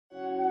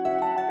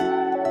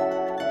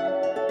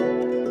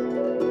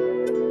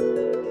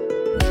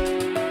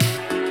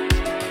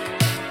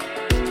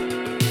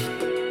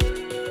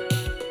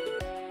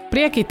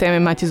Pri akej téme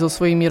máte so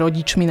svojimi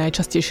rodičmi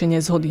najčastejšie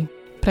nezhody?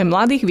 Pre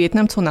mladých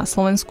Vietnamcov na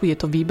Slovensku je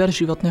to výber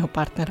životného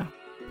partnera.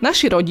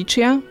 Naši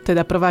rodičia,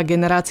 teda prvá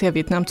generácia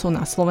Vietnamcov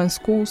na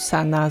Slovensku,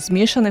 sa na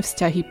zmiešané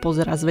vzťahy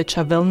pozerá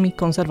zväčša veľmi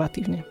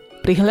konzervatívne.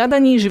 Pri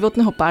hľadaní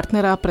životného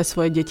partnera pre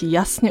svoje deti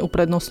jasne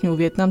uprednostňujú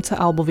Vietnamca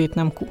alebo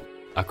Vietnamku.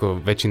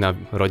 Ako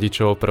väčšina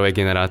rodičov prvej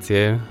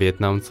generácie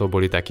Vietnamcov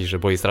boli takí, že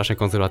boli strašne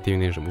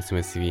konzervatívni, že musíme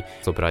si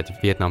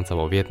zobrať Vietnamca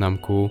alebo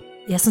Vietnamku.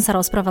 Ja som sa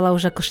rozprávala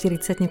už ako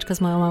 40-tnička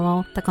s mojou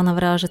mamou, tak ona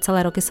hovorila, že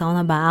celé roky sa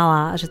ona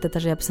bála, že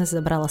ja by som si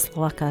zobrala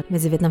Slováka.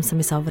 Medzi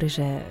Vietnamcami sa hovorí,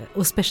 že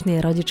úspešný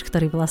je rodič,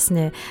 ktorý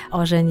vlastne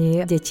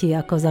ožení deti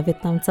ako za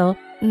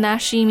Vietnamcov.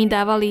 Naši mi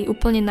dávali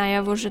úplne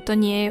najavo, že to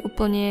nie je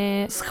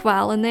úplne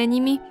schválené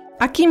nimi.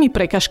 Akými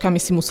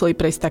prekažkami si museli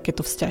prejsť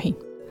takéto vzťahy?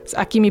 S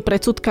akými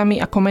predsudkami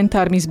a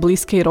komentármi z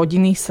blízkej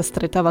rodiny sa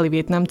stretávali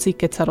Vietnamci,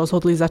 keď sa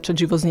rozhodli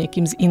začať život s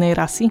niekým z inej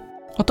rasy?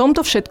 O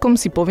tomto všetkom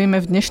si povieme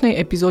v dnešnej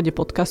epizóde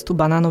podcastu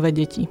Banánové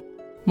Deti.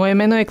 Moje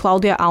meno je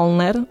Claudia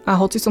Alner a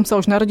hoci som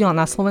sa už narodila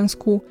na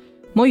Slovensku,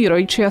 moji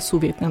rodičia sú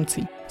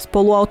Vietnamci.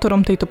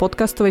 Spoluautorom tejto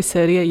podcastovej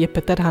série je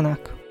Peter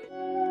Hanák.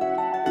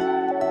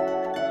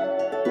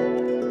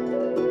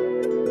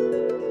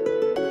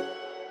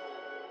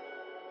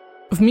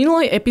 V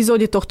minulej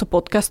epizóde tohto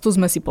podcastu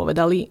sme si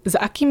povedali, s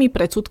akými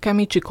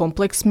predsudkami či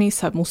komplexmi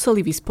sa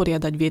museli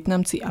vysporiadať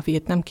Vietnamci a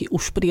Vietnamky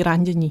už pri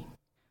randení.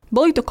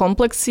 Boli to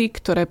komplexy,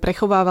 ktoré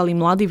prechovávali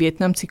mladí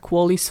Vietnamci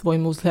kvôli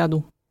svojmu vzhľadu.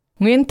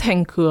 Nguyen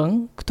Thanh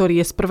Cuong, ktorý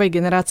je z prvej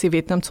generácie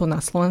Vietnamcov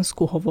na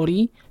Slovensku,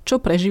 hovorí,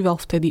 čo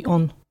prežíval vtedy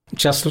on.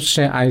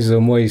 Častočne aj z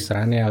mojej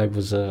strany, alebo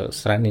z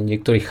strany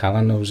niektorých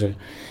chalanov, že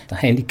tá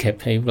handicap,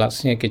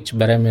 vlastne keď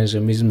bereme, že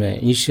my sme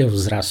nižšieho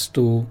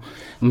vzrastu,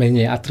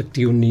 menej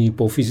atraktívni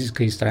po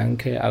fyzickej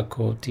stránke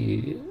ako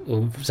tí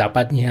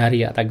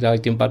západniari a tak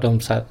ďalej, tým pádom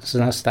sa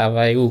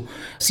nastávajú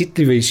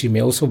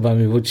citlivejšími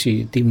osobami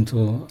voči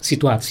týmto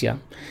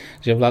situáciám.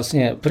 Že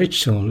vlastne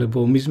prečo?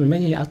 Lebo my sme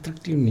menej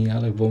atraktívni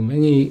alebo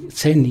menej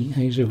cenní,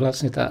 že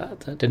vlastne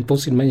ten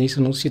pocit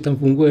menejsenosti tam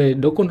funguje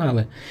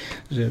dokonale.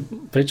 Že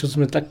prečo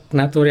sme tak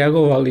na to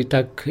reagovali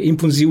tak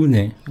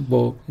impulzívne?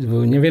 Bo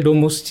v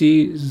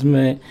nevedomosti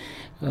sme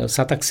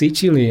sa tak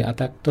cítili a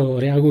takto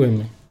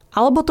reagujeme.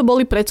 Alebo to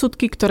boli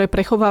predsudky, ktoré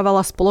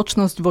prechovávala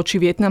spoločnosť voči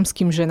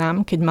vietnamským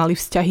ženám, keď mali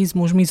vzťahy s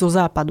mužmi zo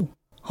západu.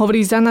 Hovorí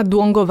Zana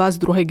Duongova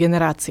z druhej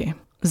generácie.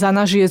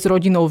 Zana žije s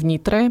rodinou v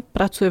Nitre,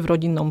 pracuje v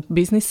rodinnom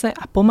biznise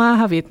a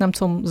pomáha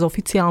Vietnamcom s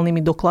oficiálnymi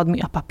dokladmi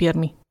a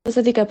papiermi. Čo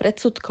sa týka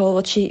predsudkov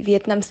voči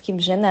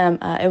vietnamským ženám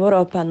a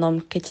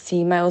Európanom, keď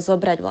si majú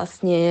zobrať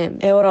vlastne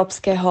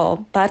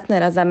európskeho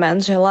partnera za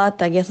manžela,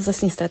 tak ja som sa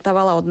s ním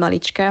stretávala od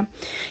malička.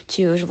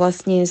 Či už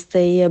vlastne z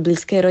tej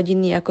blízkej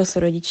rodiny, ako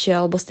sú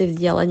rodičia, alebo z tej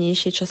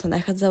vzdialenejšej, čo sa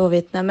nachádza vo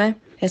Vietname.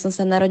 Ja som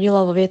sa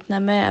narodila vo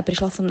Vietname a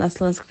prišla som na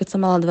Slovensku, keď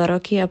som mala 2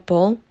 roky a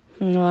pol.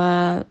 No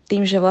a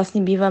tým, že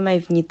vlastne bývam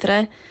aj v Nitre,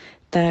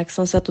 tak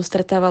som sa tu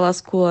stretávala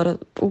skôr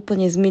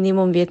úplne s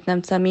minimum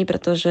Vietnamcami,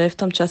 pretože v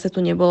tom čase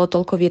tu nebolo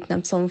toľko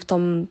Vietnamcov v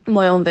tom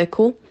mojom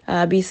veku.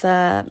 A aby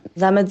sa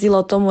zamedzilo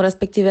tomu,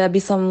 respektíve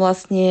aby som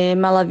vlastne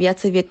mala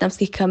viacej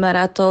vietnamských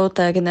kamarátov,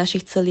 tak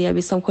naši chceli,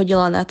 aby som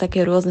chodila na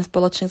také rôzne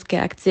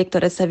spoločenské akcie,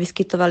 ktoré sa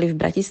vyskytovali v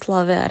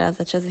Bratislave a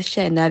raz za čas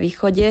ešte aj na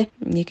východe.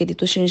 Niekedy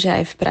tuším, že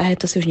aj v Prahe,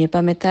 to si už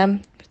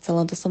nepamätám.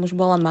 Celom to som už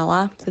bola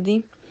malá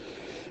vtedy.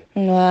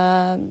 No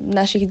a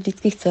naši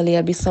vždy chceli,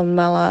 aby som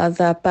mala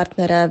za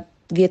partnera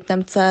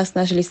Vietnamca.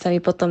 Snažili sa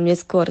mi potom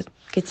neskôr,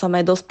 keď som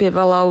aj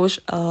dospievala už,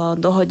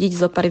 dohodiť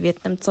zo pár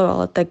Vietnamcov,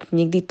 ale tak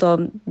nikdy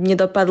to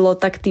nedopadlo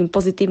tak tým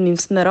pozitívnym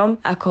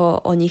smerom, ako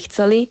oni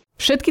chceli.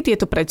 Všetky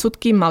tieto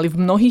predsudky mali v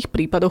mnohých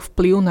prípadoch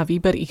vplyv na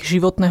výber ich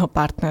životného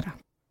partnera.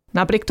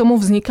 Napriek tomu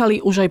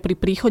vznikali už aj pri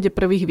príchode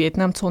prvých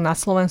Vietnamcov na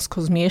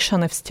Slovensko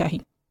zmiešané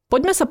vzťahy.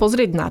 Poďme sa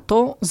pozrieť na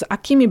to, s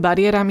akými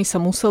bariérami sa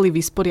museli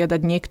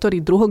vysporiadať niektorí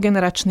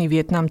druhogenerační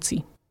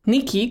Vietnamci.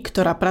 Niky,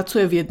 ktorá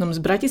pracuje v jednom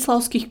z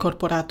bratislavských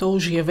korporátov,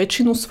 žije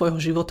väčšinu svojho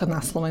života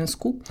na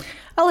Slovensku,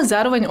 ale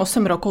zároveň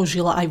 8 rokov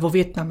žila aj vo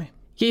Vietname.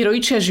 Jej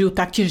rodičia žijú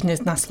taktiež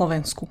dnes na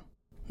Slovensku.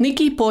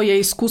 Niky po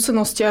jej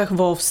skúsenostiach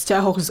vo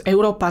vzťahoch s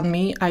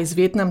Európanmi aj s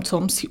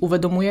Vietnamcom si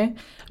uvedomuje,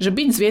 že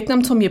byť s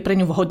Vietnamcom je pre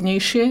ňu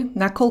vhodnejšie,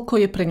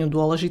 nakoľko je pre ňu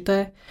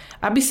dôležité,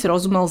 aby si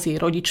rozumel s jej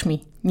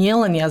rodičmi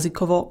nielen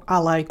jazykovo,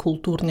 ale aj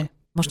kultúrne.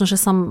 Možno, že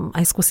som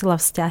aj skúsila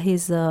vzťahy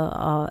s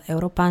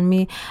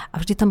Európanmi a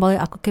vždy tam boli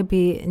ako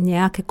keby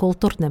nejaké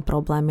kultúrne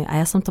problémy a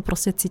ja som to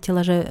proste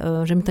cítila, že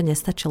mi to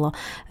nestačilo.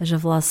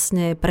 Že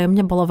vlastne pre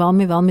mňa bolo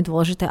veľmi, veľmi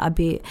dôležité,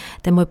 aby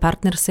ten môj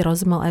partner si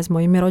rozumel aj s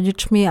mojimi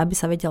rodičmi, aby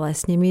sa vedel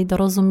aj s nimi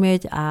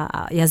dorozumieť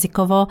a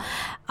jazykovo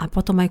a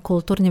potom aj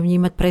kultúrne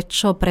vnímať,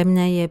 prečo pre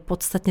mňa je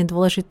podstatne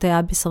dôležité,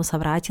 aby som sa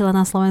vrátila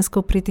na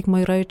Slovensku pri tých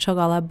mojich rodičoch,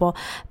 alebo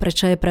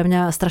prečo je pre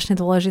mňa strašne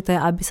dôležité,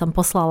 aby som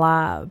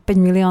poslala 5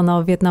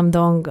 miliónov Vietnam do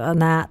dong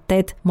na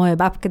tet mojej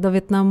babke do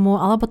Vietnamu,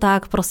 alebo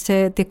tak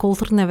proste tie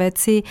kultúrne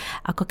veci,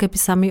 ako keby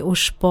sa mi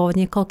už po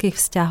niekoľkých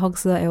vzťahoch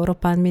s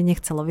Európanmi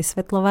nechcelo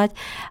vysvetľovať.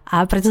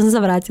 A preto som sa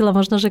vrátila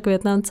možno, že k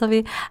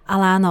Vietnamcovi.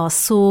 Ale áno,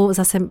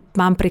 zase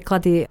mám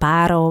príklady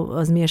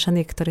párov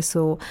zmiešaných, ktorí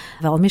sú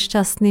veľmi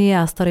šťastní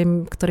a s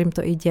ktorým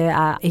to ide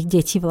a ich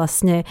deti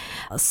vlastne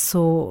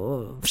sú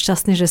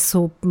šťastní, že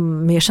sú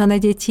miešané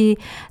deti,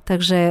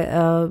 takže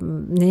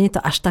nie je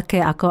to až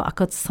také, ako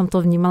som to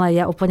vnímala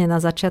ja úplne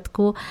na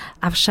začiatku,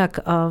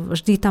 avšak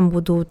vždy tam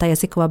budú tá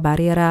jazyková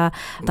bariéra,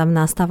 tam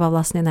nastáva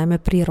vlastne najmä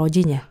pri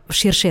rodine, v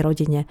širšej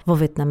rodine vo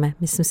Vietname.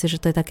 Myslím si,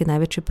 že to je taký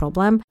najväčší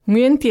problém.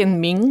 Nguyen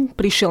Tien Minh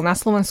prišiel na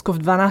Slovensko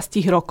v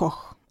 12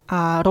 rokoch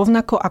a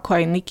rovnako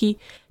ako aj Niky,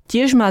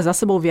 tiež má za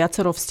sebou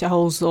viacero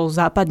vzťahov so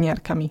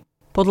západniarkami.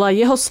 Podľa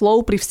jeho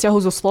slov pri vzťahu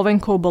so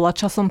Slovenkou bola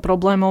časom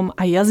problémom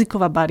aj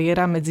jazyková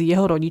bariéra medzi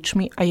jeho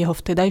rodičmi a jeho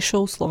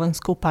vtedajšou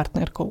slovenskou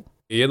partnerkou.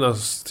 Jedna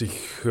z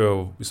tých,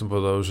 by som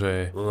povedal,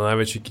 že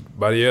najväčší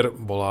bariér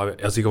bola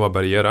jazyková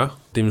bariéra.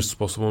 Tým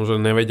spôsobom,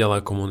 že nevedela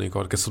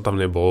komunikovať, keď som tam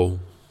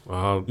nebol.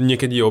 A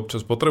niekedy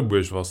občas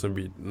potrebuješ vlastne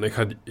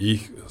nechať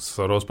ich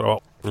sa rozprávať.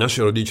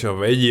 Naši rodičia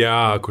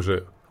vedia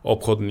akože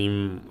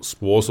obchodným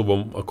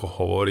spôsobom, ako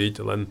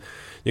hovoriť, len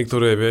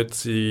niektoré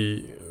veci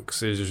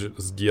chceš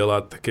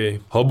zdieľať také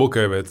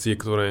hlboké veci,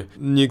 ktoré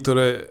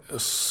niektoré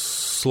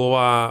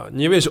slova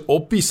nevieš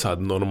opísať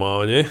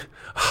normálne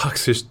a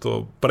chceš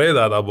to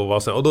predať alebo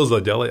vlastne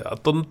odozdať ďalej a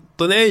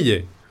to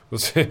nejde.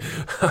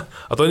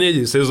 A to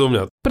nejde zo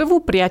mňa. Prvú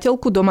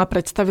priateľku doma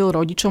predstavil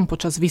rodičom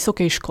počas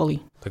vysokej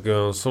školy.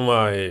 Tak som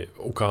aj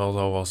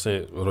ukázal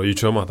vlastne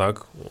rodičom a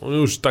tak.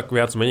 Oni už tak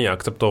viac menej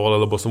akceptovali,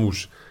 lebo som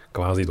už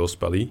kvázi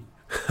dospelý.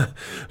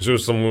 Že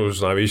už som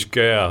na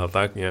výške a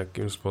tak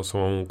nejakým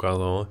spôsobom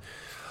ukázal.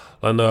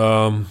 Len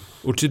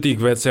v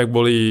určitých veciach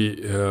boli,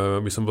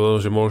 by som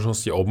povedal, že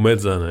možnosti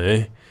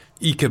obmedzené.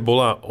 I keď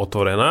bola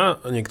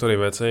otvorená niektoré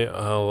veci,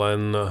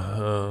 len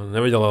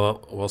nevedela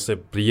vlastne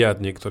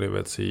prijať niektoré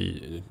veci,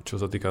 čo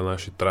sa týka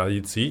našich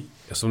tradícií.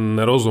 Ja som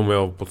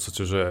nerozumel v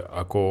podstate, že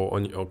ako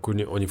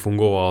oni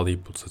fungovali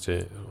v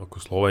podstate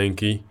ako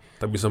Slovenky.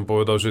 Tak by som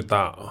povedal, že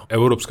tá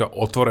európska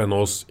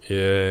otvorenosť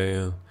je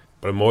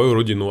pre moju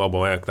rodinu,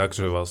 alebo nejak tak,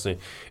 že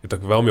vlastne je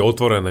tak veľmi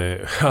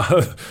otvorené.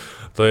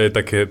 To je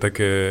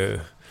také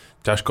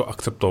ťažko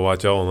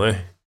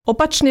akceptovateľné.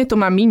 Opačne to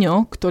má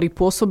Miňo, ktorý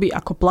pôsobí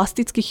ako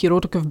plastický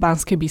chirurg v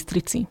Banskej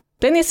Bystrici.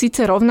 Ten je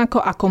síce rovnako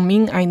ako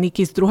Ming aj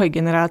Niky z druhej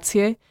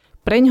generácie,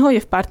 preňho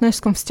je v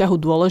partnerskom vzťahu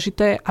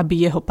dôležité,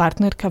 aby jeho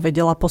partnerka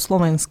vedela po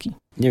slovensky.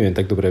 Neviem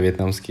tak dobre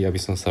vietnamsky, aby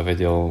som sa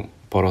vedel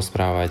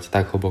porozprávať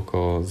tak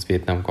hlboko s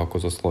Vietnamkou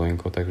ako so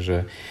Slovenkou,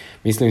 takže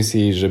myslím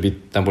si, že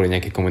by tam boli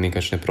nejaké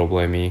komunikačné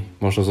problémy.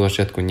 Možno zo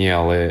začiatku nie,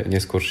 ale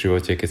neskôr v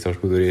živote, keď sa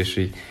už budú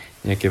riešiť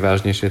nejaké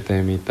vážnejšie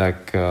témy,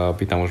 tak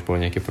by tam už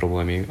boli nejaké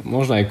problémy.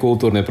 Možno aj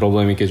kultúrne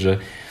problémy, keďže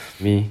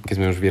my, keď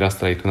sme už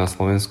vyrastali tu na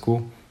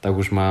Slovensku, tak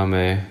už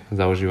máme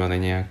zaužívané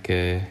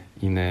nejaké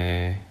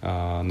iné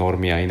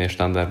normy a iné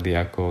štandardy,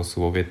 ako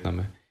sú vo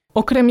Vietname.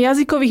 Okrem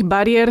jazykových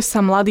bariér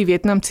sa mladí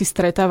Vietnamci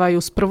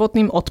stretávajú s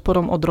prvotným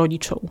odporom od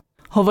rodičov.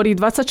 Hovorí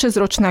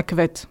 26-ročná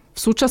Kvet. V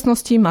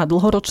súčasnosti má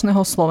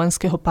dlhoročného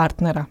slovenského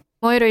partnera.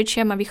 Moji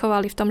rodičia ma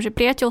vychovali v tom, že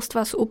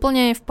priateľstvá sú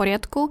úplne v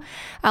poriadku,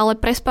 ale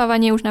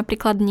prespávanie už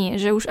napríklad nie.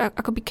 Že už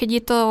akoby keď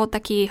je to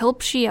taký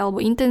hĺbší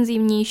alebo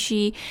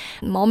intenzívnejší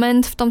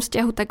moment v tom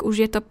vzťahu, tak už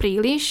je to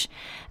príliš.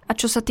 A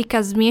čo sa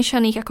týka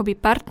zmiešaných akoby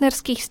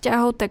partnerských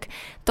vzťahov, tak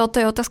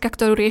toto je otázka,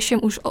 ktorú riešim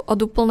už od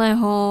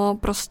úplného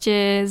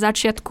proste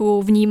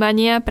začiatku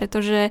vnímania,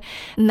 pretože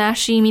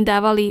naši mi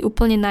dávali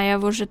úplne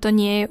najavo, že to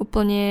nie je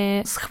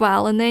úplne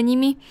schválené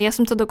nimi. Ja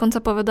som to dokonca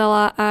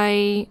povedala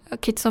aj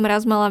keď som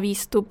raz mala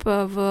výstup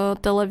v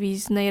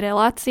televíznej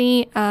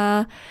relácii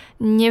a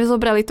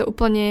nevzobrali to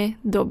úplne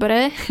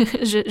dobre,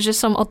 že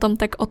som o tom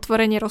tak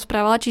otvorene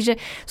rozprávala,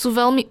 čiže sú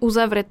veľmi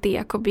uzavretí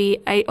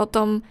akoby aj o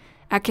tom,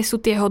 aké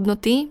sú tie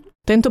hodnoty.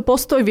 Tento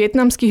postoj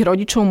vietnamských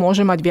rodičov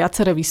môže mať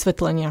viaceré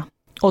vysvetlenia.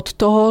 Od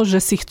toho,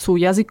 že si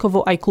chcú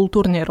jazykovo aj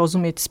kultúrne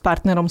rozumieť s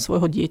partnerom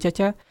svojho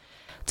dieťaťa,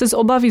 cez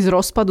obavy z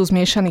rozpadu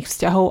zmiešaných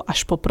vzťahov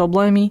až po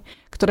problémy,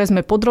 ktoré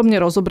sme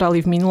podrobne rozobrali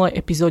v minulej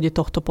epizóde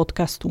tohto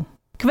podcastu.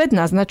 Kvet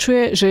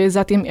naznačuje, že je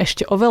za tým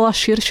ešte oveľa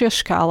širšia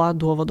škála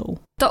dôvodov.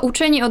 To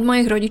učenie od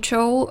mojich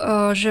rodičov,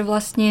 že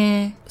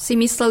vlastne si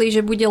mysleli,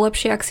 že bude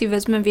lepšie, ak si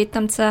vezmem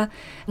Vietnamca,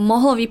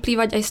 mohlo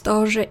vyplývať aj z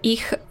toho, že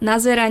ich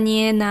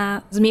nazeranie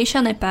na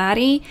zmiešané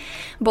páry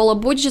bolo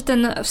buď, že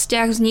ten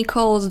vzťah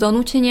vznikol z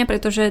donútenia,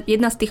 pretože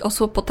jedna z tých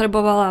osôb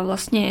potrebovala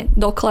vlastne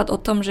doklad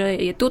o tom, že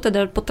je tu,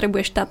 teda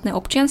potrebuje štátne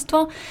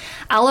občianstvo,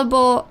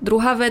 alebo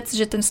druhá vec,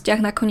 že ten vzťah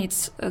nakoniec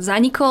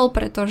zanikol,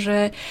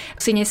 pretože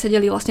si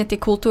nesedeli vlastne tie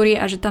kultúry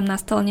a že tam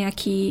nastal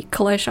nejaký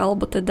clash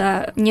alebo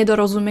teda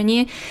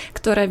nedorozumenie,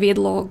 ktoré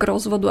viedlo k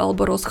rozvodu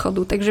alebo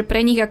rozchodu. Takže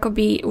pre nich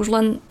akoby už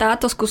len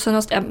táto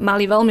skúsenosť, a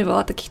mali veľmi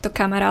veľa takýchto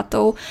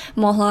kamarátov,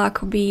 mohla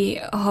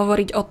akoby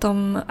hovoriť o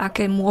tom,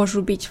 aké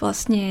môžu byť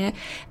vlastne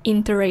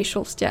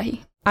interracial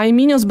vzťahy. Aj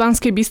Miňo z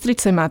Banskej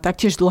Bystrice má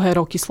taktiež dlhé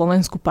roky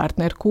slovenskú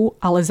partnerku,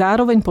 ale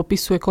zároveň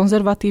popisuje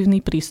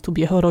konzervatívny prístup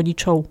jeho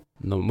rodičov.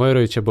 No, moji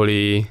rodičia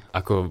boli,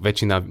 ako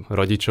väčšina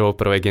rodičov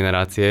prvej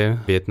generácie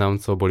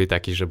Vietnamcov, boli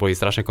takí, že boli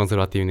strašne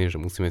konzervatívni, že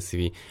musíme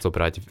si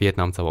zobrať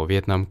Vietnamca vo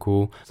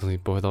Vietnamku. Som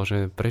si povedal,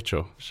 že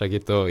prečo? Však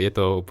je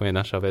to úplne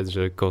naša vec,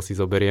 že koho si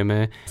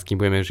zoberieme, s kým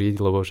budeme žiť,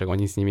 lebo však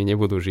oni s nimi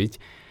nebudú žiť.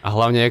 A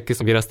hlavne,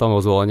 keď som vyrastal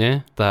vo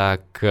Zvolene,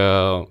 tak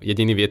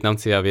jediní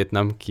Vietnamci a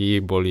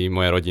Vietnamky boli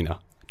moja rodina.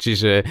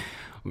 Čiže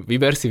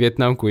vyber si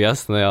Vietnamku,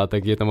 jasné, ale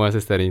tak je to moja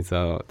sesternica.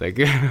 No, tak...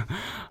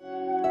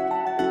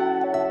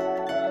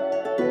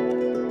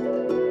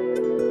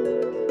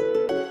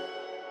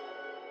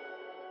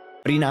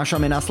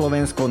 Prinášame na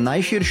Slovensko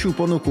najširšiu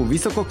ponuku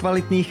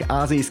vysokokvalitných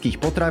ázijských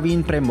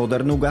potravín pre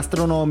modernú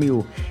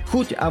gastronómiu.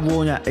 Chuť a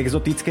vôňa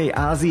exotickej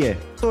Ázie.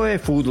 To je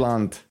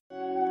Foodland.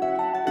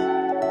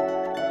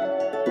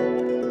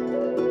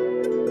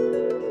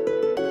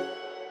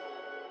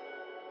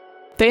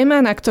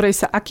 Téma, na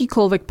ktorej sa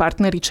akýkoľvek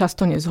partneri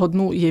často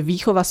nezhodnú, je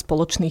výchova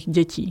spoločných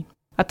detí.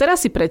 A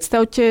teraz si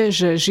predstavte,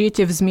 že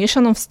žijete v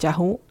zmiešanom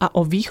vzťahu a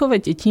o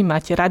výchove detí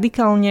máte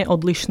radikálne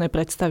odlišné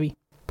predstavy.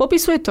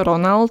 Popisuje to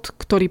Ronald,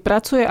 ktorý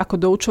pracuje ako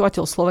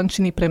doučovateľ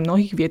slovenčiny pre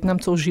mnohých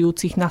Vietnamcov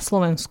žijúcich na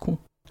Slovensku.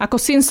 Ako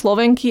syn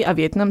Slovenky a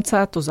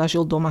Vietnamca to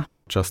zažil doma.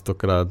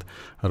 Častokrát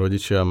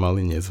rodičia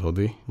mali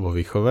nezhody vo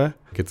výchove.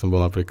 Keď som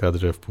bol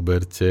napríklad že v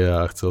puberte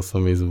a chcel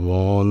som ísť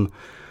von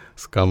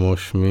s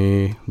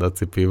kamošmi, dať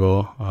si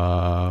pivo a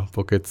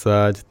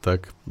pokecať,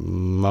 tak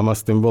mama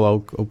s tým bola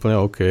úplne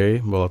OK.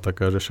 Bola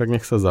taká, že však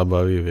nech sa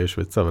zabaví, vieš,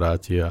 veď sa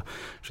vráti a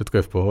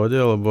všetko je v pohode,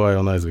 lebo aj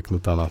ona je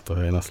zvyknutá na to.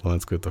 Hej, na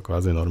Slovensku je to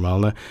kvázi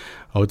normálne.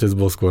 A otec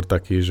bol skôr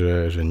taký,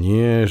 že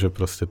nie, že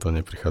proste to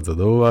neprichádza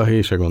do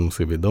úvahy, však on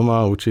musí byť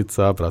doma, učiť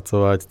sa,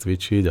 pracovať,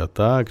 cvičiť a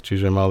tak.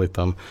 Čiže mali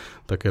tam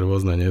také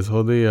rôzne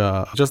nezhody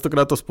a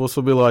častokrát to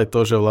spôsobilo aj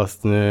to, že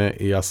vlastne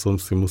ja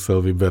som si musel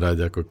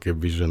vyberať ako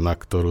keby, že na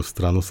ktorú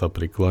stranu sa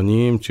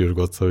prikloním, či už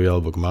k otcovi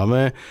alebo k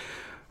mame.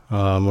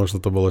 A možno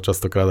to bolo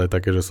častokrát aj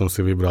také, že som si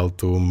vybral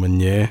tú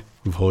mne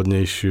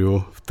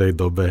vhodnejšiu v tej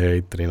dobe, hej,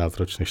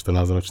 13-ročný,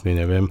 14-ročný,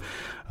 neviem,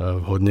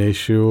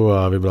 vhodnejšiu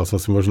a vybral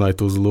som si možno aj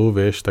tú zlú,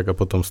 vieš, tak a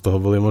potom z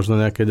toho boli možno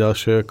nejaké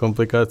ďalšie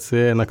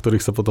komplikácie, na ktorých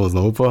sa potom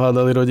znovu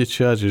pohádali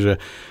rodičia, čiže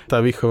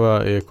tá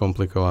výchova je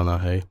komplikovaná,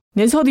 hej.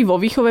 Nezhody vo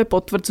výchove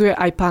potvrdzuje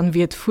aj pán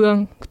Viet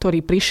Phuong,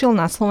 ktorý prišiel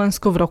na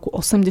Slovensko v roku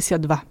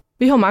 82.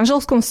 V jeho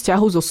manželskom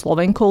vzťahu so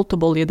Slovenkou to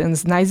bol jeden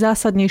z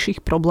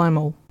najzásadnejších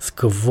problémov.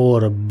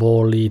 Skôr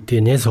boli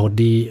tie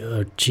nezhody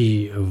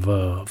či v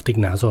tých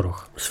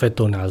názoroch,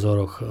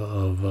 svetonázoroch,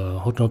 v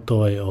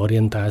hodnotovej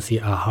orientácii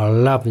a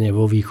hlavne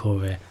vo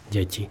výchove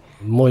detí.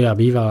 Moja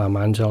bývalá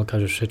manželka,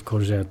 že všetko,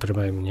 že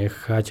treba im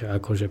nechať,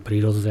 akože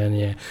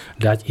prirodzene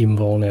dať im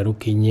voľné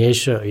ruky,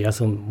 než ja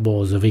som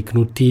bol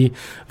zvyknutý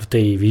v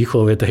tej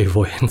výchove, tej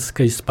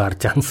vojenskej,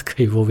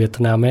 spartianskej vo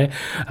Vietname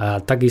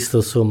a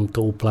takisto som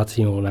to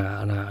uplatnil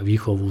na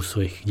výchovu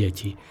svojich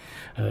detí.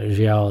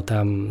 Žiaľ,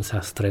 tam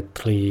sa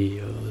stretli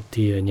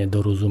tie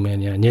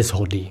nedorozumenia,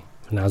 nezhody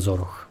v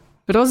názoroch.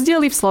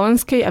 Rozdiely v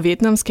slovenskej a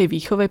vietnamskej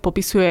výchove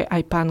popisuje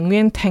aj pán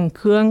Nguyen Thanh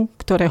Cuong,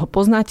 ktorého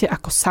poznáte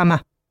ako Sama.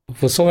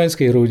 V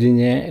slovenskej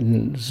rodine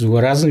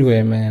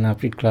zdôrazňujeme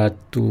napríklad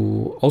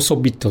tú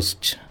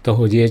osobitosť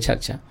toho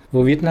dieťaťa.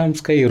 Vo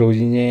vietnamskej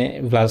rodine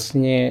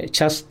vlastne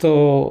často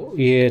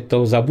je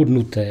to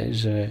zabudnuté,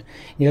 že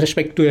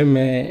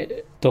nerešpektujeme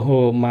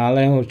toho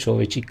malého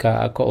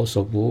človečika ako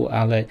osobu,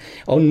 ale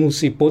on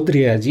musí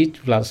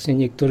podriadiť vlastne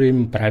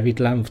niektorým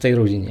pravidlám v tej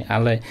rodine.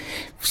 Ale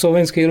v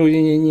slovenskej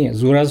rodine nie.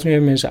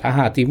 Zdôrazňujeme, že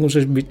aha, ty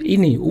môžeš byť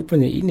iný,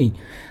 úplne iný.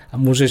 A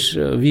môžeš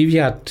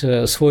vyviať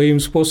svojím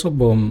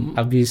spôsobom,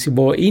 aby si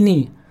bol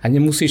iný. A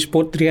nemusíš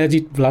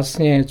podriadiť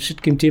vlastne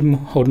všetkým tým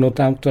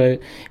hodnotám, ktoré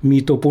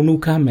my to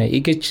ponúkame.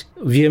 I keď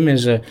vieme,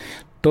 že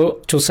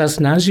to, čo sa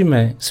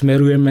snažíme,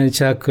 smerujeme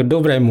k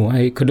dobrému,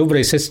 hej, k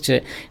dobrej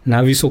ceste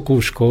na vysokú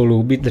školu,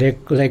 byť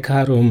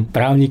lekárom,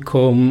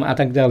 právnikom a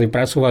tak ďalej,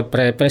 pracovať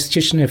pre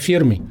prestižné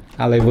firmy.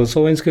 Ale vo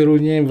slovenskej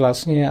rodine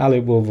vlastne,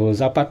 alebo v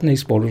západnej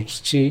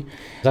spoločnosti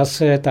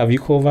zase tá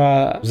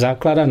výchova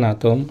základa na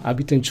tom,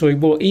 aby ten človek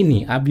bol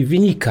iný, aby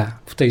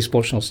vyniká v tej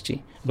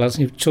spoločnosti.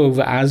 Vlastne čo v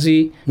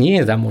Ázii nie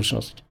je tá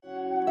možnosť.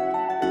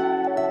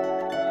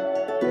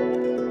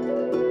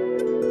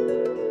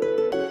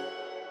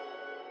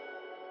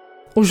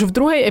 Už v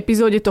druhej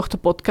epizóde tohto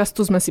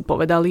podcastu sme si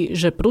povedali,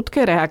 že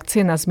prudké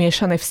reakcie na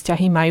zmiešané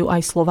vzťahy majú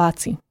aj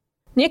Slováci.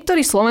 Niektorí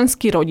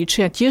slovenskí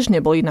rodičia tiež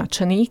neboli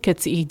nadšení, keď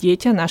si ich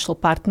dieťa našlo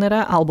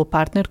partnera alebo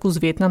partnerku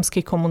z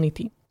vietnamskej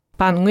komunity.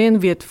 Pán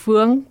Nguyen Viet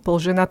Phuong bol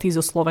ženatý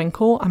so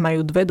Slovenkou a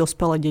majú 2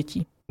 dospelé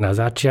deti. Na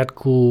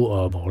začiatku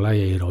bola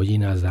jej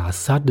rodina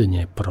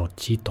zásadne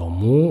proti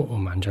tomu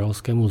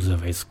manželskému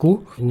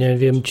zväzku.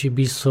 Neviem, či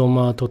by som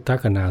to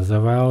tak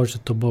nazval,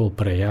 že to bol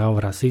prejav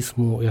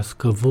rasizmu. Ja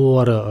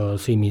skôr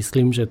si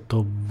myslím, že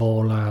to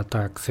bola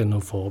tá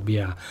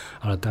xenofóbia,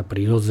 ale tá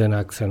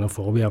prirodzená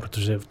xenofóbia,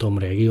 pretože v tom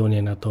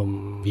regióne, na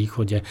tom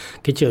východe,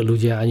 keď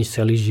ľudia ani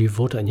celý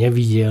život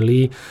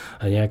nevideli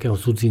nejakého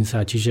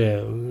cudzinca,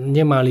 čiže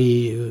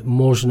nemali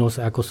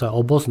možnosť, ako sa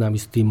oboznámiť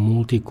s tým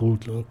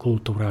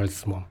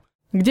multikulturalizmom.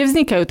 Kde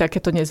vznikajú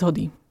takéto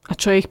nezhody? A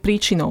čo je ich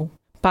príčinou?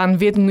 Pán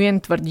Viet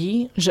Nguyen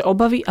tvrdí, že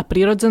obavy a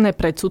prirodzené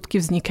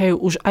predsudky vznikajú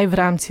už aj v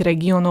rámci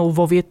regiónov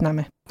vo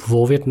Vietname.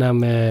 Vo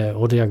Vietname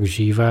odjak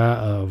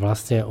živa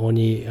vlastne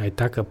oni aj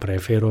tak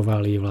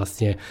preferovali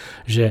vlastne,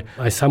 že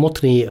aj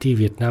samotní tí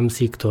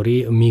Vietnamci,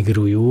 ktorí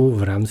migrujú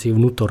v rámci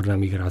vnútornej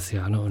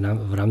migrácie,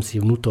 v rámci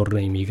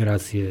vnútornej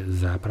migrácie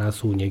za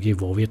prácu niekde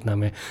vo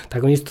Vietname,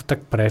 tak oni to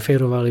tak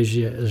preferovali,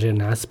 že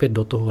naspäť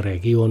do toho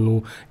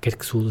regiónu,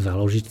 keď chcú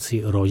založiť si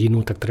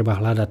rodinu, tak treba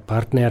hľadať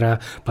partnera,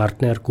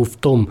 partnerku v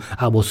tom,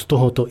 alebo z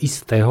tohoto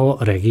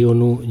istého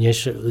regiónu,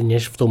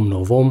 než v tom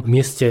novom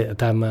mieste,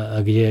 tam,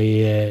 kde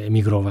je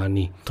migrovaný.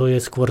 To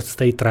je skôr z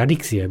tej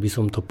tradície, by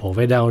som to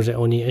povedal, že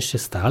oni ešte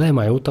stále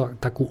majú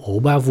takú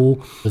obavu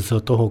z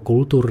toho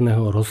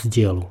kultúrneho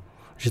rozdielu.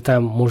 Že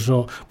tam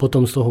možno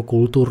potom z toho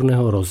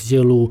kultúrneho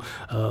rozdielu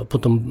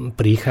potom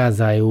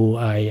prichádzajú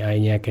aj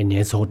nejaké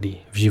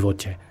nezhody v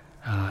živote.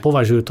 A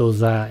považujú to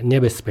za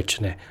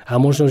nebezpečné.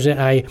 A možno, že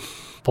aj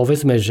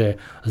povedzme,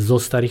 že zo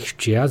starých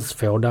čias, z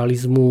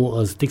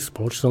feodalizmu, z tých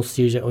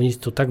spoločností, že oni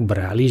to tak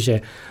brali,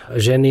 že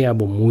ženy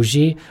alebo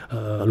muži,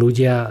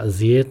 ľudia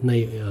z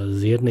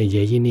jednej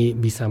dediny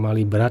by sa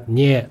mali brať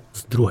nie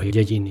z druhej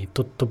dediny.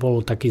 To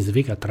bolo taký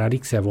zvyk a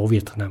tradícia vo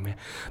Vietname.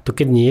 To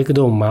keď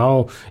niekto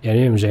mal,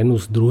 ženu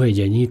z druhej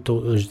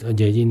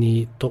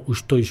dediny, to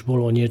už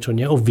bolo niečo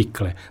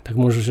neobvyklé. Tak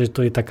možno, že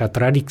to je taká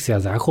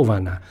tradícia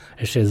zachovaná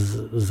ešte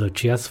z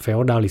čias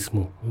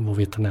feodalizmu vo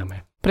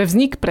Vietname. Pre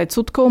vznik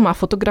predsudkov má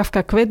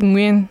fotografka Viet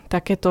Nguyen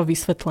takéto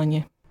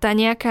vysvetlenie. Tá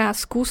nejaká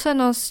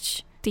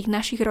skúsenosť tých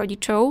našich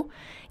rodičov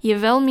je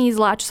veľmi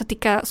zlá, čo sa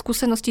týka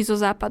skúseností so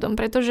Západom,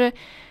 pretože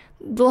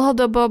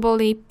dlhodobo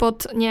boli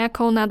pod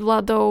nejakou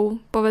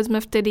nadvládou,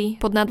 povedzme vtedy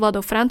pod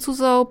nadvládou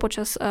Francúzov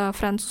počas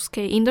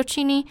francúzskej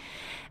Indočiny.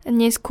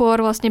 Neskôr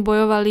vlastne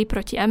bojovali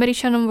proti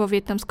Američanom vo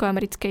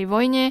vietnamsko-americkej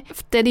vojne.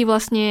 Vtedy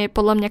vlastne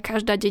podľa mňa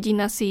každá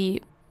dedina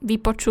si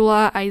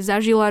vypočula aj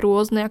zažila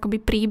rôzne akoby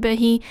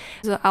príbehy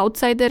s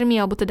outsidermi,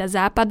 alebo teda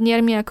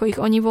západniermi, ako ich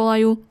oni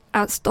volajú.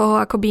 A z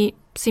toho akoby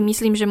si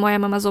myslím, že moja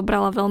mama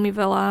zobrala veľmi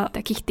veľa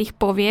takých tých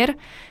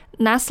povier.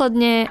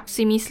 Následne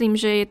si myslím,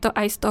 že je to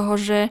aj z toho,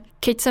 že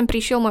keď sem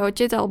prišiel môj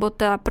otec, alebo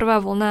tá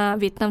prvá vlna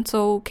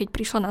Vietnamcov, keď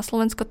prišla na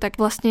Slovensko, tak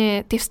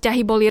vlastne tie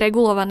vzťahy boli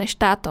regulované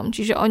štátom.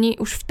 Čiže oni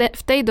už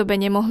v tej dobe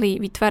nemohli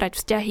vytvárať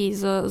vzťahy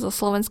so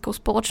slovenskou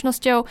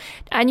spoločnosťou,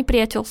 ani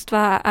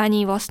priateľstva,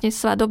 ani vlastne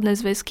svadobné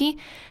zväzky,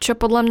 čo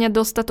podľa mňa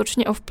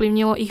dostatočne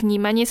ovplyvnilo ich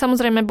vnímanie.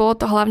 Samozrejme, bolo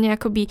to hlavne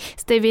akoby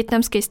z tej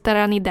vietnamskej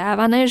strany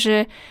dávané,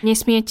 že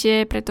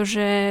nesmiete,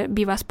 pretože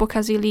by vás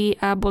pokazili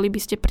a boli by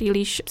ste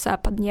príliš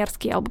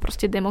západniarsky alebo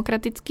proste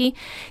demokratickí,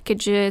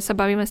 keďže sa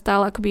bavíme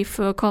stále akoby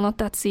v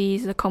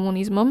konotácii s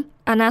komunizmom.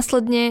 A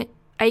následne,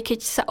 aj keď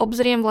sa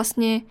obzriem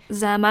vlastne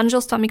za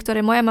manželstvami, ktoré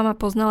moja mama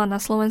poznala na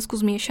Slovensku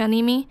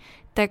zmiešanými,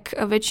 tak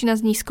väčšina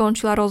z nich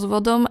skončila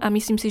rozvodom a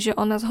myslím si, že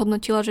ona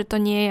zhodnotila, že to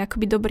nie je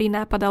akoby dobrý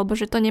nápad alebo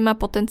že to nemá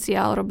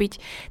potenciál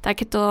robiť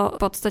takéto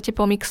v podstate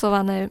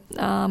pomixované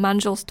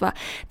manželstva.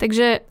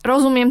 Takže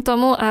rozumiem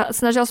tomu a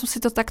snažila som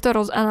si to takto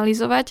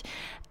rozanalizovať,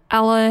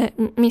 ale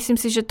myslím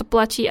si, že to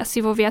platí asi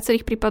vo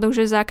viacerých prípadoch,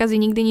 že zákazy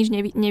nikdy nič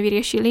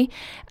nevyriešili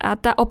a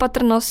tá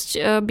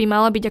opatrnosť by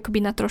mala byť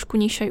akoby na trošku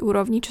nižšej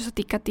úrovni, čo sa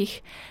týka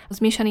tých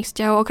zmiešaných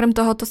vzťahov. Okrem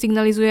toho to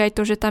signalizuje aj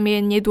to, že tam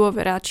je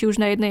nedôvera, či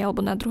už na jednej alebo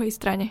na druhej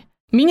strane.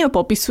 Miňo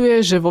popisuje,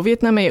 že vo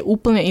Vietname je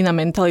úplne iná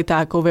mentalita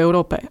ako v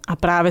Európe a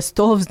práve z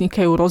toho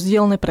vznikajú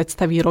rozdielne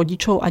predstavy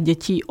rodičov a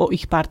detí o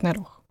ich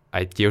partneroch.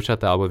 Aj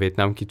dievčatá alebo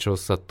Vietnamky, čo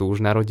sa tu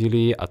už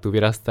narodili a tu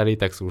vyrastali,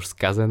 tak sú už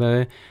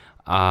skazené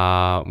a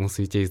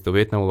musíte ísť do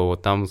Vietnamu, lebo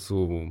tam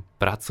sú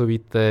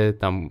pracovité,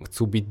 tam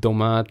chcú byť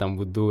doma, tam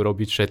budú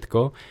robiť všetko.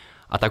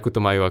 A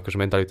takúto majú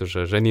akože mentalitu,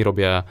 že ženy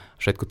robia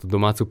všetku tú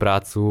domácu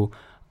prácu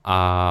a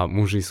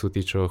muži sú tí,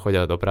 čo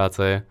chodia do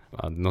práce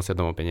a nosia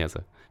domov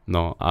peniaze.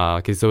 No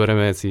a keď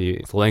zoberieme si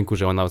Slovenku,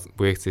 že ona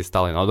bude chcieť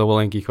stále na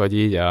dovolenky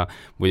chodiť a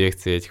bude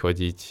chcieť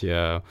chodiť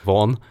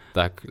von,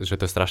 tak že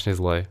to je strašne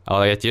zlé.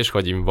 Ale ja tiež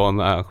chodím von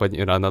a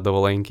chodím rád na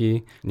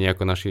dovolenky. Nie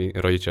ako naši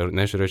rodičia.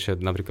 Naši rodičia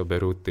napríklad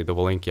berú tie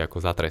dovolenky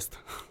ako za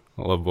trest.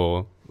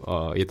 Lebo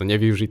je to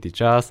nevyužitý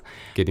čas,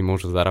 kedy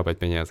môžu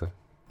zarábať peniaze.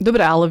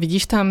 Dobre, ale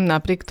vidíš tam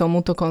napriek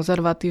tomuto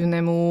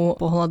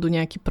konzervatívnemu pohľadu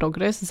nejaký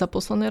progres za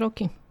posledné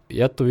roky?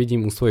 Ja to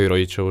vidím u svojich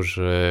rodičov,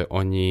 že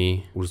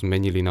oni už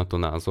zmenili na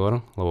to názor,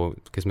 lebo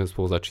keď sme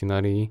spolu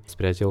začínali s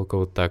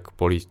priateľkou, tak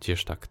boli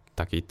tiež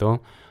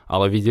takýto,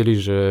 ale videli,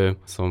 že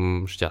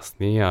som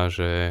šťastný a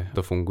že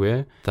to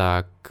funguje,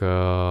 tak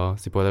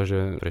si povedal,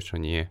 že prečo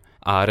nie.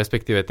 A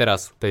respektíve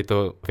teraz v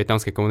tejto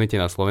vietnamskej komunite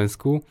na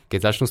Slovensku,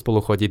 keď začnú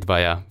spolu chodiť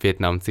dvaja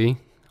Vietnamci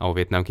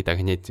alebo Vietnamky, tak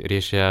hneď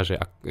riešia, že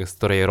z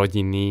ktorej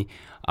rodiny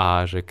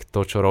a že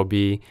kto čo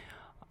robí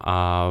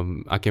a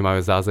aké majú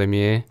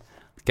zázemie.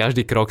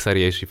 Každý krok sa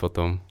rieši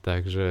potom,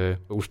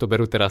 takže už to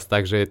berú teraz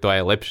tak, že je to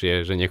aj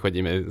lepšie, že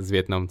nechodíme s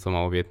Vietnamcom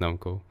alebo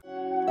Vietnamkou.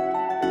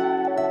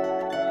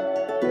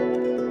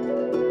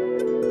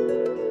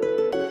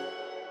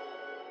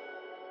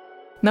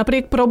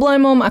 Napriek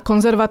problémom a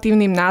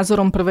konzervatívnym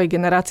názorom prvej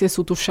generácie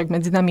sú tu však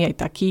medzi nami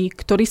aj takí,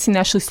 ktorí si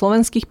našli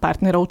slovenských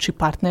partnerov či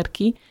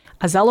partnerky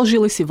a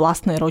založili si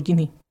vlastné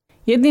rodiny.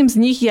 Jedným z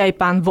nich je aj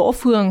pán Vo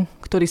Phuong,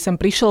 ktorý sem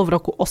prišiel v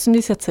roku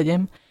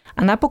 87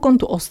 a napokon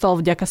tu ostal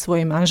vďaka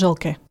svojej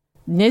manželke.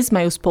 Dnes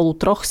majú spolu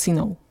 3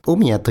 synov. U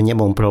mňa to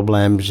nebol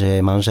problém, že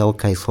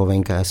manželka je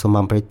Slovenka. Ja som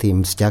mám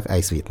predtým vzťah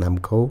aj s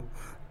Vietnamkou,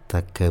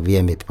 tak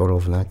vieme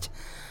porovnať.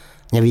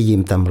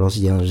 Nevidím tam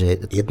rozdiel,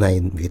 že jedna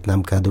je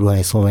Vietnamka, druhá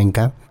je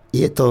Slovenka.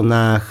 Je to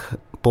na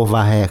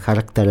povahe,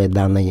 charaktere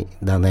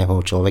daného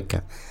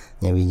človeka.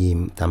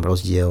 Nevidím tam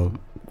rozdiel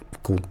v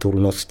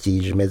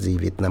kultúrnosti medzi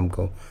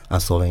Vietnamkou a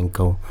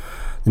Slovenkou.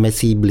 Sme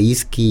si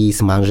blízki s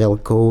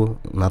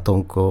manželkou,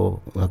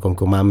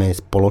 nakoľko máme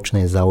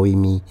spoločné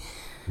záujmy.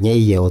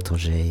 Nejde o to,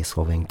 že je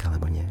Slovenka,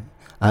 alebo nie.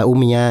 A u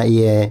mňa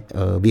je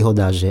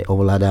výhoda, že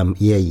ovládam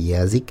jej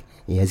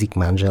jazyk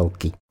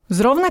manželky. Z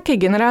rovnakej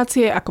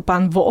generácie ako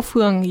pán Vo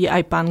Phuong je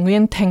aj pán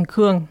Nguyen Thanh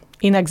Cuong,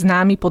 inak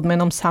známy pod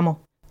menom Samo.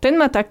 Ten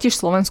má taktiež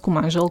slovenskú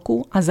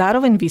manželku a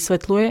zároveň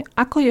vysvetľuje,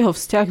 ako jeho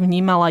vzťah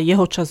vnímala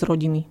jeho časť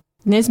rodiny.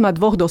 Dnes má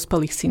 2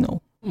 dospelých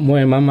synov.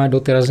 Moja mama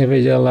doteraz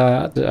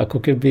nevedela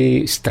ako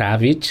keby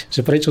stráviť,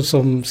 že prečo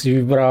som si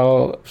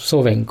vybral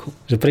Slovenku,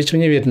 že prečo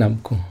nie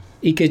Vietnamku.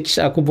 I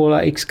keď ako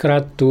bola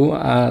x-krát tu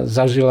a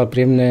zažila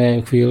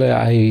príjemné chvíle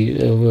aj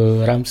v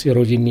rámci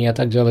rodiny a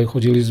tak ďalej,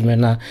 chodili sme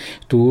na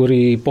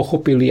túry,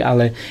 pochopili,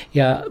 ale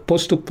ja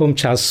postupom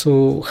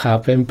času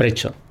chápem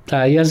prečo.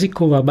 Tá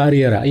jazyková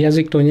bariéra,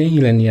 jazyk to nie je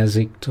len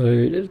jazyk,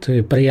 to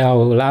je prejav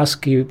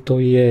lásky,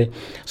 to je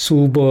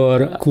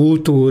súbor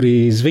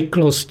kultúry,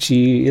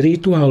 zvyklostí,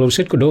 rituálov,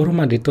 všetko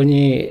dohromady,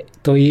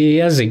 to je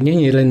jazyk,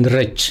 nie je len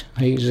reč.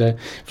 Hej, že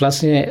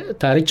vlastne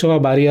tá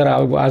rečová bariéra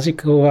alebo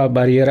jazyková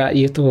bariéra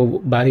je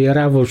to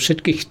bariéra vo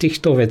všetkých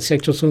týchto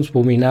veciach, čo som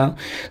spomínal,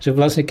 že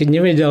vlastne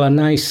keď nevedela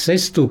nájsť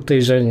cestu k tej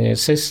žene,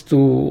 cestu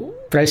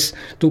pre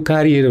tú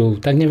kariéru,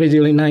 tak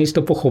nevedeli nájsť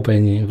to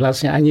pochopenie.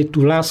 Vlastne ani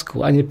tú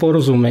lásku, ani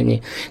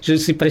porozumenie. Že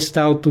si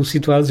predstav tú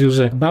situáciu,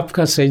 že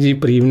babka sedí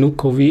pri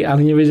vnukovi,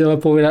 ale nevedela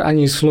povedať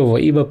ani slovo.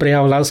 Iba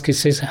prejav lásky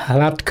cez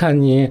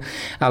hladkanie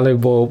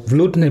alebo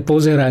vľúdne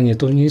pozeranie.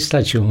 To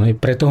nestačilo.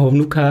 Pre toho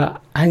vnuka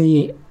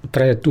ani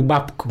pre tú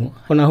babku.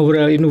 Ona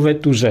hovorila jednu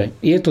vetu, že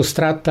je to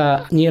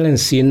strata nielen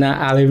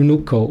syna, ale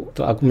vnukov.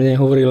 To ako mne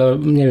hovorila,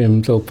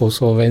 neviem to po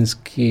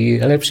slovensky,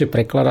 lepšie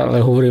prekladať, ale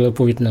hovorila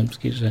po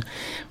vietnamsky, že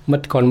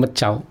mrt kon mrt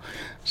čau.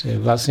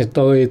 Že vlastne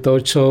to je to,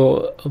 čo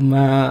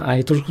ma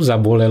aj trošku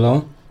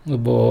zabolelo,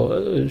 lebo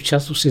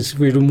často si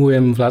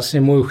uvedomujem vlastne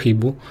moju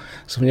chybu.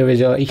 Som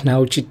nevedel ich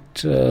naučiť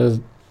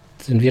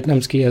ten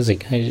vietnamský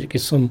jazyk.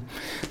 Keď som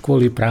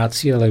kvôli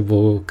práci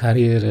alebo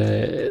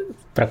kariére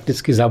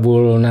prakticky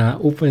zabudol na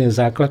úplne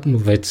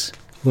základnú vec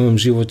v mojom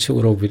živote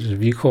urobiť.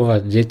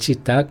 Vychovať deti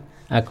tak,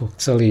 ako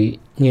chceli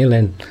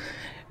nielen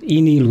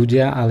iní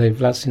ľudia, ale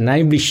vlastne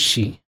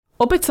najbližší.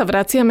 Opäť sa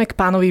vraciame k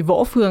pánovi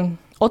Vo Phuong.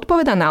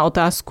 Odpoveda na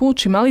otázku,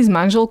 či mali s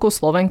manželkou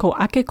Slovenkou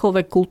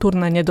akékoľvek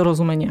kultúrne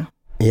nedorozumenia.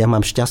 Ja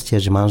mám šťastie,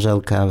 že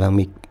manželka je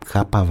veľmi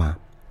chápavá.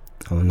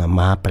 Ona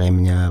má pre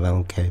mňa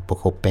veľké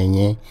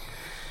pochopenie.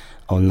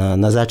 Ona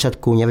na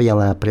začiatku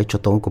nevedela, prečo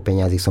toľko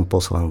peniazí som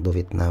poslal do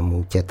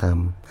Vietnamu,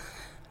 tam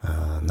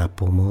na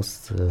pomoc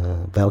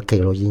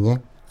veľkej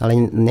rodine. Ale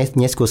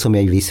neskôr som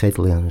jej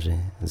vysvetlil, že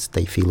z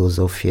tej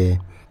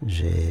filozofie,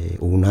 že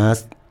u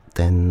nás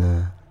ten,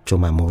 čo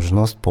má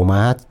možnosť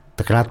pomáhať,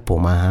 tak rád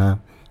pomáha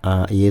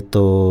a je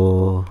to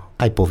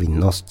aj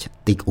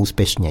povinnosť tých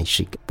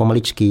úspešnejších.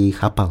 Pomaličky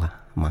chápala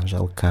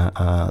manželka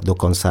a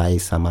dokonca aj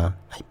sama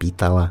aj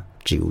pýtala,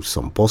 či už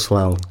som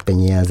poslal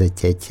peniaze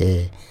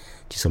tete,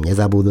 či som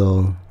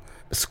nezabudol.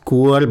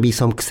 Skôr by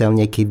som chcel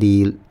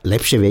niekedy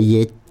lepšie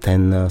vedieť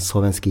ten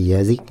slovenský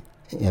jazyk.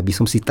 Ja by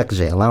som si tak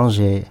želal,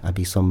 že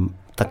aby som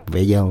tak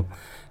vedel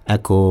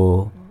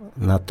ako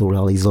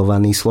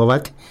naturalizovaný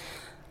Slovak,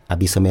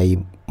 aby som aj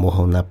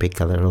mohol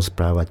napríklad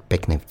rozprávať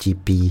pekné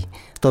vtipy.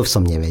 To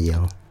som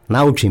nevedel.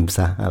 Naučím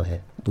sa,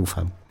 ale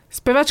dúfam.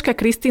 Spevačka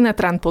Kristína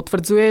Tran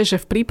potvrdzuje, že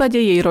v prípade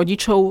jej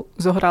rodičov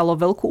zohralo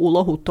veľkú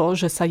úlohu to,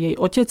 že sa jej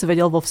otec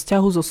vedel vo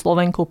vzťahu so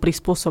Slovenkou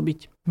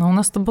prispôsobiť. No u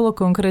nás to bolo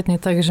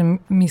konkrétne tak, že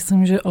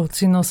myslím, že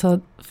ocino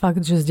sa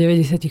fakt, že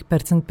z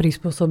 90%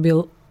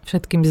 prispôsobil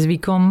všetkým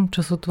zvykom,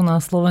 čo sú tu na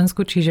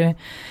Slovensku, čiže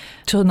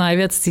čo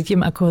najviac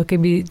cítim, ako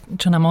keby,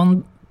 čo nám on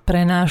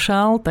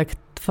prenášal, tak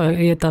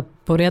je tá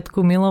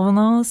poriadku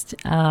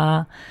milovnosť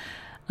a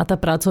tá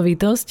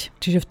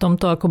pracovitosť. Čiže v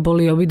tomto ako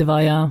boli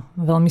obidvaja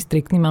veľmi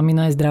striktní,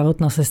 mamina aj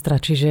zdravotná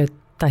sestra, čiže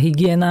tá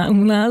hygiena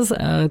u nás,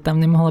 tam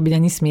nemohla byť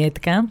ani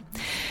smietka.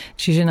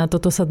 Čiže na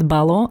toto sa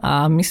dbalo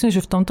a myslím,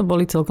 že v tomto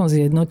boli celkom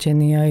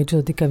zjednotení aj čo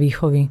sa týka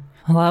výchovy.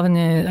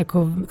 Hlavne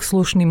ako k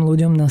slušným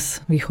ľuďom nás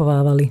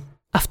vychovávali.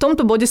 A v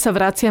tomto bode sa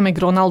vraciame k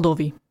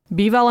Ronaldovi,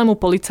 bývalému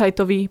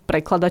policajtovi,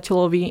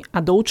 prekladateľovi a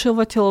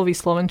doučovateľovi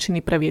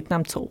slovenčiny pre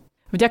Vietnamcov.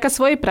 Vďaka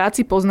svojej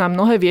práci pozná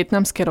mnohé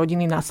vietnamské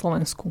rodiny na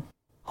Slovensku.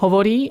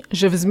 Hovorí,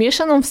 že v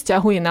zmiešanom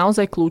vzťahu je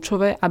naozaj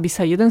kľúčové, aby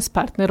sa jeden z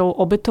partnerov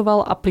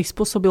obetoval a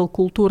prispôsobil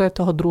kultúre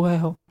toho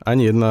druhého.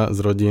 Ani jedna z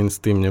rodín s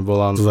tým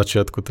nebola, zo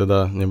začiatku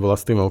teda nebola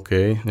s tým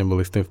OK,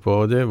 neboli s tým v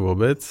pohode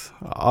vôbec,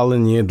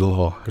 ale nie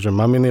dlho. Takže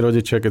maminy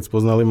rodičia, keď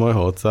spoznali môjho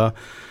otca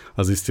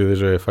a zistili,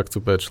 že je fakt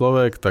super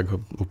človek, tak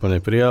ho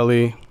úplne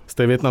prijali. Z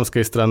tej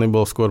vietnamskej strany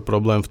bol skôr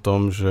problém v tom,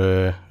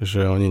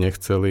 že oni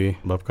nechceli,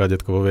 babka a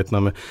detko vo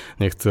Vietname,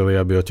 nechceli,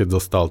 aby otec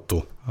zostal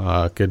tu.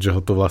 A keďže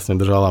ho tu vlastne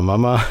držala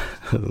mama,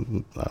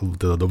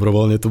 teda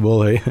dobrovoľne tu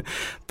bol, hej,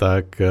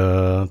 tak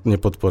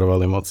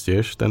nepodporovali moc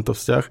tiež tento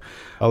vzťah.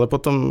 Ale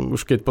potom,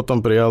 už keď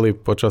potom prijali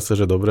počase,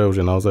 že dobre, už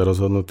je naozaj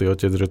rozhodnutý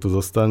otec, že tu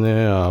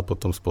zostane a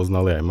potom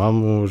spoznali aj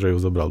mamu, že ju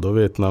zobral do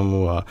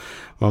Vietnamu a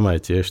mama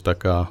je tiež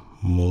taká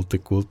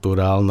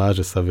multikulturálna,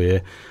 že sa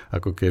vie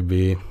ako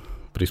keby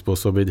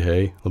prispôsobiť,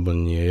 hej, lebo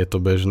nie je to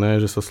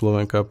bežné, že sa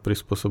Slovenka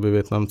prispôsobí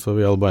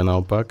Vietnamcovi, alebo aj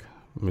naopak.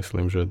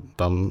 Myslím, že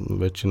tam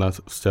väčšina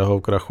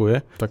vzťahov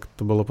krachuje, tak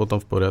to bolo potom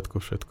v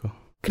poriadku všetko.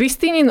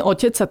 Kristínin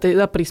otec sa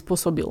teda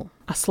prispôsobil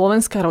a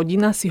slovenská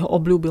rodina si ho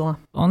obľúbila.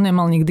 On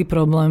nemal nikdy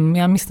problém.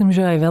 Ja myslím,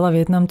 že aj veľa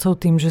Vietnamcov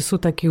tým, že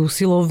sú takí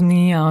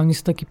usilovní a oni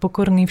sú takí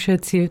pokorní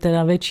všetci,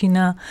 teda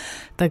väčšina,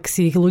 tak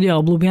si ich ľudia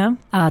obľúbia.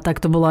 A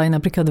tak to bolo aj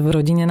napríklad v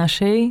rodine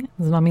našej,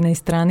 z maminej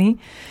strany.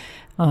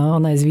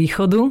 Ona je z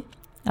východu.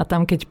 A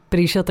tam, keď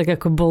prišiel, tak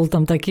ako bol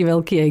tam taký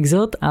veľký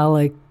exot,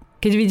 ale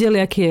keď videli,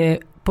 aký je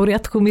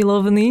poriadku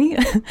milovný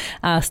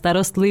a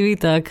starostlivý,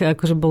 tak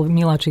akože bol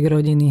miláčik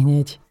rodiny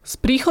hneď. S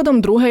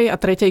príchodom druhej a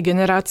tretej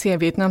generácie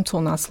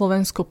Vietnamcov na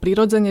Slovensko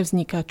prirodzene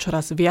vzniká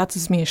čoraz viac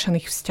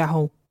zmiešaných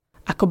vzťahov.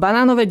 Ako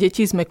Banánové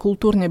deti sme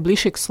kultúrne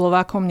bližšie k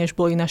Slovákom, než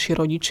boli naši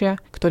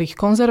rodičia, ktorých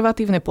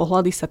konzervatívne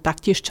pohľady sa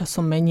taktiež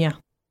časom menia.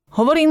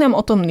 Hovorí nám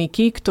o tom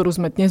Niky, ktorú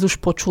sme dnes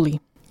už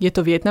počuli. Je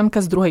to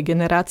Vietnamka z druhej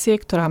generácie,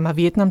 ktorá má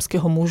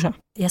vietnamského muža.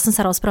 Ja som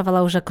sa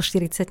rozprávala už ako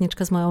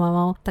 40-tnička s mojou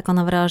mamou, tak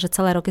ona hovorila, že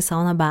celé roky sa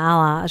ona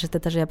bála, že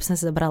ja by som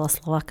si zobrala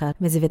Slováka.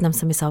 Medzi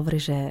Vietnamcami sa hovorí,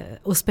 že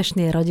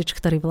úspešný je rodič,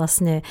 ktorý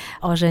vlastne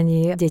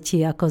ožení deti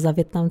ako za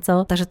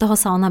Vietnamcov. Takže toho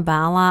sa ona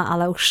bála,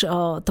 ale už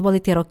to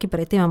boli tie roky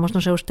predtým a možno,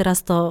 že už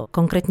teraz to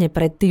konkrétne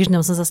pred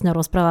týždňom som sa s ňou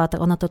rozprávala,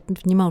 tak ona to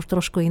vníma už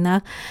trošku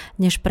inak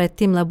než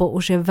predtým, lebo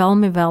už je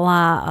veľmi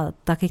veľa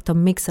takýchto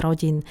mix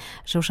rodín,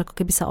 že už ako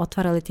keby sa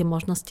otvárali tie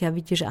možnosti a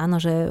vidí, že áno,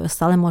 že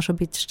stále môžu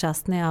byť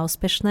šťastné a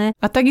úspešné.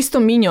 A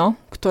takisto Miňo,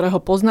 ktorého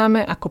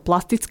poznáme ako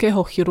plastického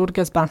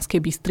chirurga z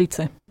Banskej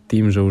Bystrice.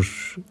 Tým, že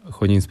už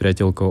chodím s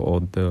priateľkou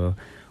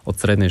od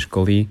strednej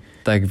školy,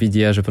 tak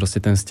vidia, že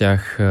proste ten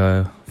vzťah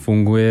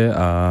funguje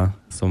a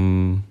som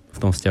v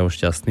tom vzťahu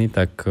šťastný,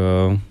 tak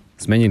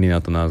zmenili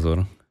na to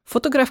názor.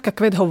 Fotografka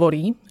Kvet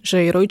hovorí,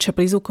 že jej rodičia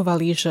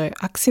prizvukovali, že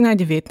ak si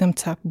nájde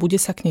Vietnamca, bude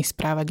sa k nej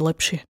správať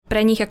lepšie. Pre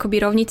nich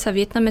akoby rovnica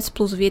Vietnamec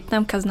plus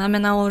Vietnamka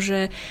znamenalo,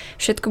 že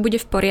všetko bude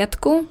v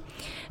poriadku.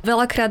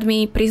 Veľakrát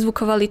mi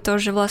prizvukovali to,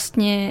 že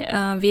vlastne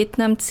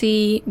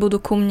Vietnamci budú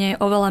ku mne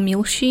oveľa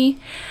milší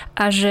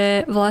a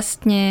že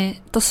vlastne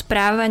to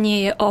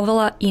správanie je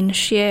oveľa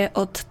inšie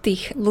od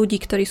tých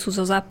ľudí, ktorí sú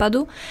zo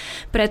západu,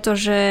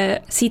 pretože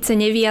síce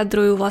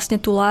nevyjadrujú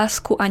vlastne tú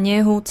lásku a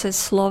nehu cez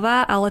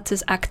slova, ale cez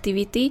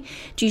aktivity,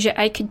 čiže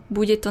aj keď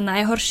bude to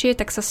najhoršie,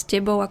 tak sa s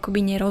tebou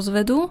akoby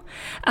nerozvedú,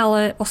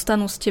 ale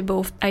ostanú s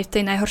tebou aj v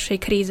tej najhoršej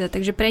kríze.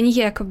 Takže pre nich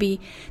je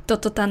akoby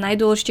toto tá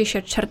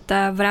najdôležitejšia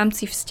črta v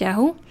rámci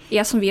vzťahu.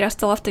 Ja som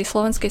vyrastala v tej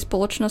slovenskej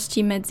spoločnosti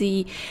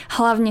medzi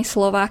hlavne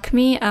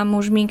Slovákmi a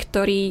mužmi,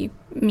 ktorí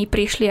mi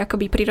prišli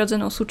akoby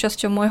prirodzenou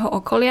súčasťou môjho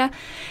okolia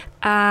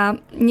a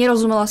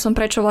nerozumela som,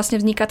 prečo vlastne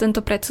vzniká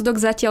tento predsudok,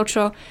 zatiaľ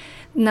čo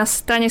na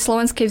strane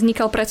slovenskej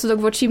vznikal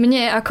predsudok voči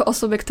mne ako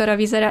osobe, ktorá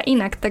vyzerá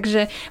inak.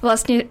 Takže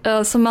vlastne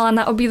som mala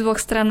na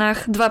obidvoch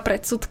stranách dva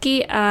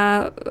predsudky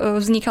a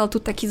vznikal tu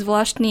taký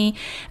zvláštny,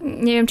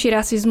 neviem či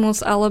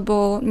rasizmus,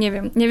 alebo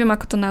neviem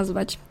ako to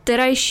nazvať.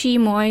 Terajší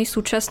môj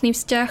súčasný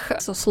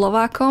vzťah so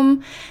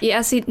Slovákom je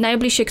asi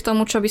najbližšie k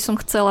tomu, čo by som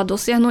chcela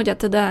dosiahnuť, a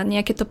teda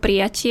nejaké to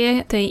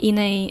prijatie tej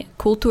inej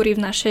kultúry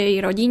v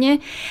našej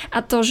rodine a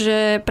to,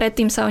 že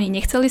predtým sa oni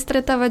nechceli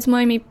stretávať s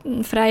mojimi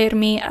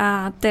frajermi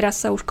a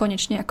teraz sa už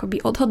konečne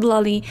akoby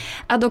odhodlali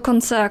a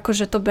dokonca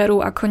akože to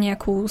berú ako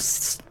nejakú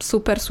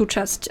super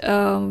súčasť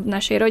v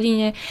našej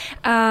rodine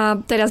a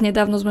teraz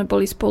nedávno sme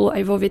boli spolu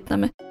aj vo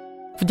Vietname.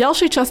 V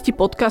ďalšej časti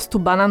podcastu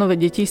Banánové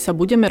deti sa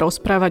budeme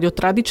rozprávať o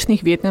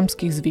tradičných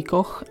vietnamských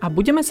zvykoch a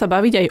budeme sa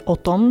baviť aj o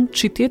tom,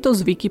 či tieto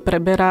zvyky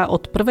preberá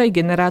od prvej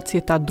generácie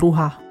tá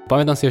druhá.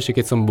 Pamätám si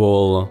ešte, keď som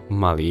bol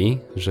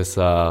malý, že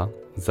sa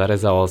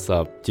zarezávala sa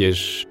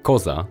tiež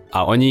koza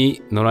a oni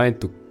normálne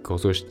tú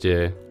kozu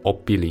ešte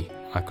opili.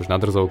 Akože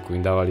na drzovku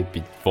im dávali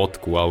piť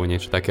vodku alebo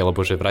niečo také, lebo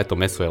že vraj to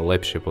mäso je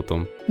lepšie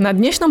potom. Na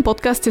dnešnom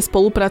podcaste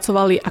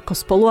spolupracovali ako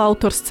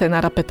spoluautor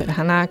scenára Peter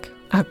Hanák,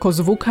 ako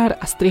zvukár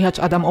a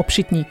strihač Adam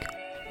Obšitník.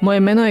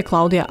 Moje meno je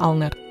Claudia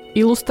Alner.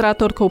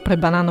 Ilustrátorkou pre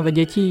Banánové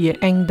deti je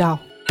Eng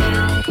Dao.